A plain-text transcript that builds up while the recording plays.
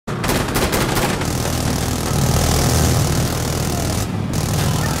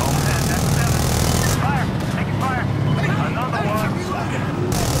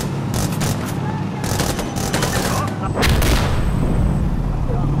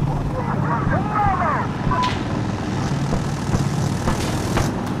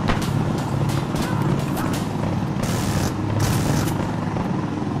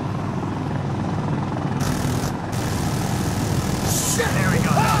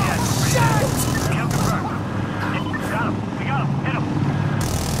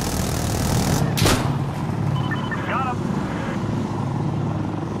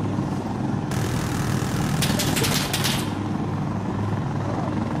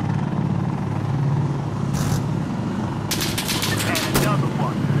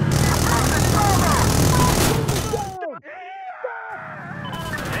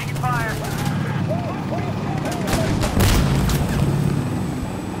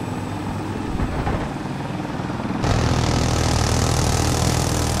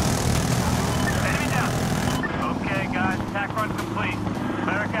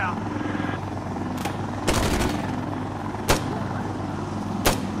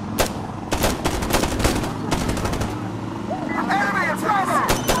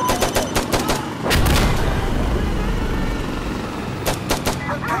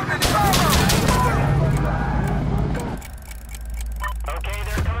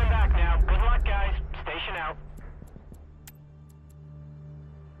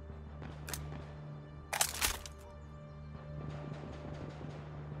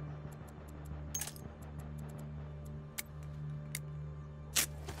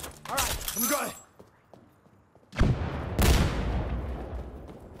I'm going.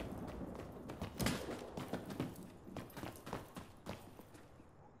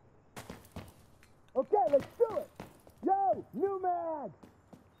 Okay, let's do it! Yo, new mag!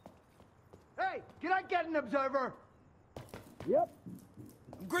 Hey, can I get an observer? Yep.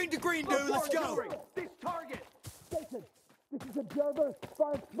 Green to green, dude. Let's go. This target. Station, this is Observer.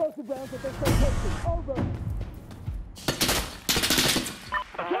 Fire explosive rounds at this location. Over.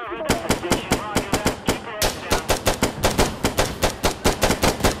 Observer, this is Station. Roger that. Keep your heads down.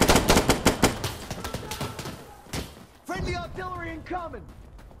 Friendly artillery incoming.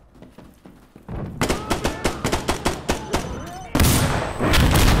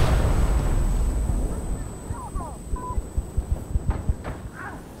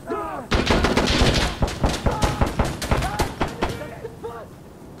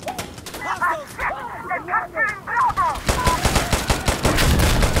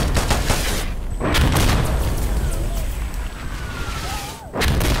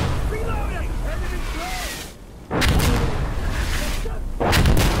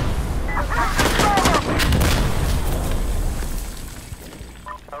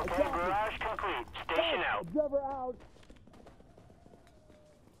 Okay, barrage complete. Station out. Observer out.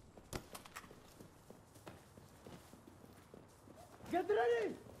 Get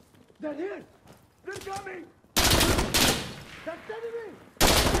ready! They're here! They're coming! That's enemy!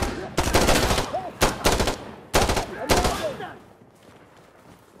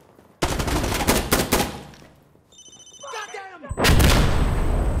 Goddamn!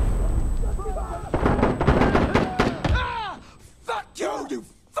 Ah! Fuck you, you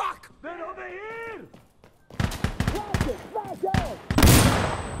fuck! They're over here! Smash it! Smash out!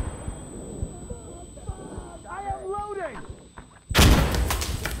 I am loading!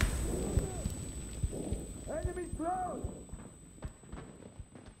 Enemy close!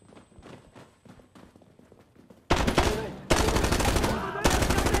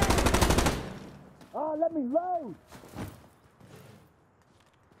 Oh, let me load!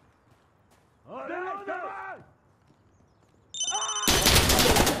 All right, come on!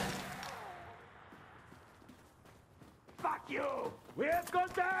 Fuck you! We have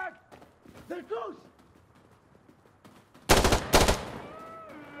contact! They're close!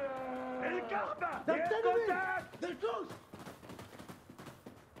 Helicopter! We have contact! They're close!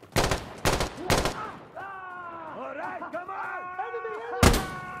 All right, come on! Enemy!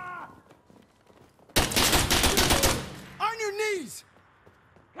 On your knees!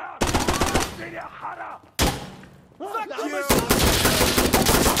 Come! Fuck you!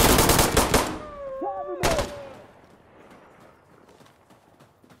 Cavemen!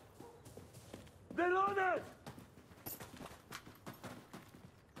 They're on us!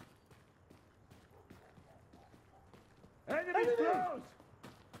 Enemy close!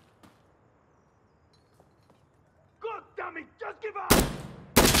 God damn it! Just give up!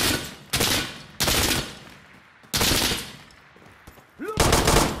 Look!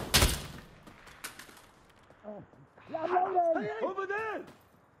 I'm loading! Over there!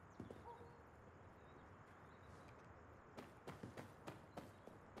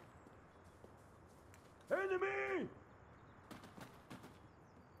 Enemy!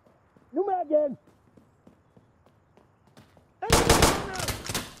 New mag in! Enemy on us!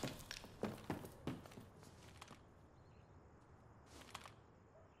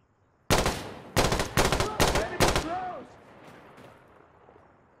 Enemy close!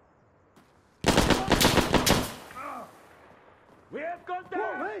 We have contact!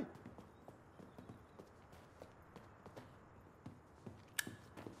 Whoa, hey!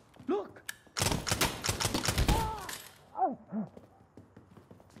 Look!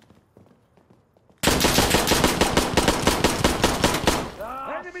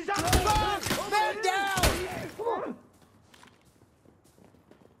 Enemy Fuck! Man down!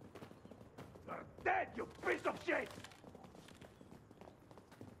 You're dead, you piece of shit!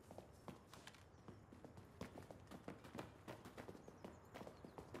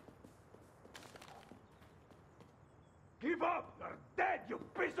 Give up! You're dead, you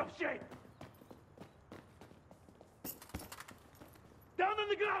piece of shit! Down on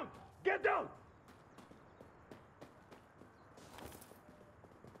the ground! Get down!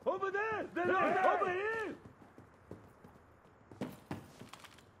 Over there! They're over here!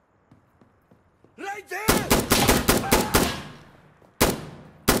 Right there!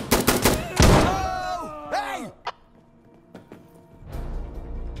 Oh! Hey!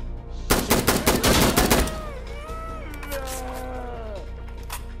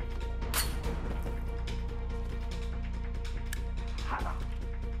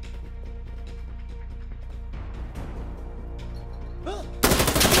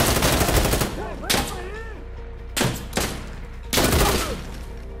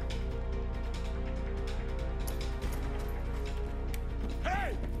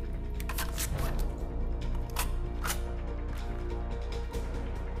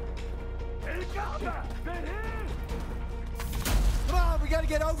 Cover! They're here! Come on, we gotta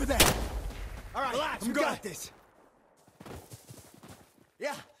get over there. All right, Relax, we we got got this.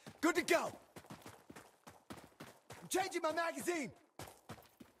 Yeah, good to go. I'm changing my magazine.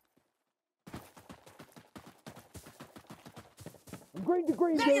 Green to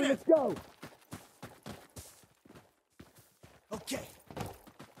green, Negative. Dave. Let's go. Okay.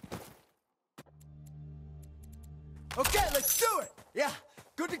 Okay, let's do it. Yeah,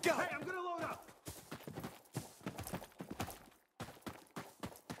 good to go. Hey, I'm gonna load up!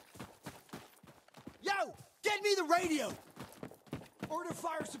 Yo, get me the radio. Order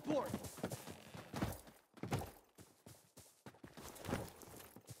fire support.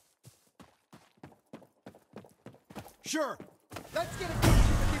 Sure. Let's get a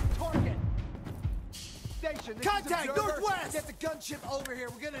gunship target. Station, this Contact is Observer. northwest. Get the gunship over here.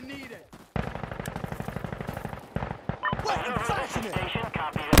 We're gonna need it. Wait, I'm Observer, flashing it. station,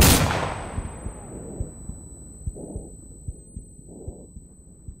 copy that.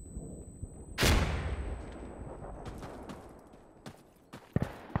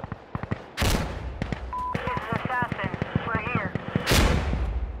 This is Assassin. We're here.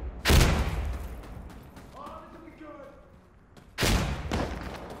 Oh, this will be good.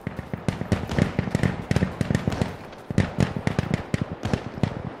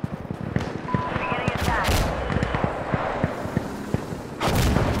 Beginning attack.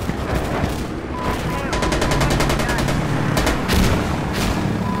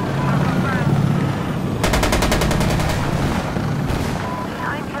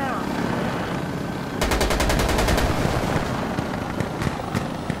 Nine kills.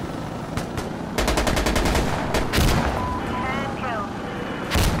 Ten kills.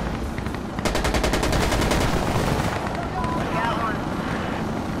 Got one.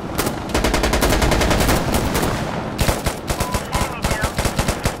 Enemy down.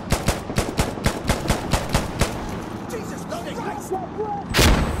 Jesus Christ. Southwest.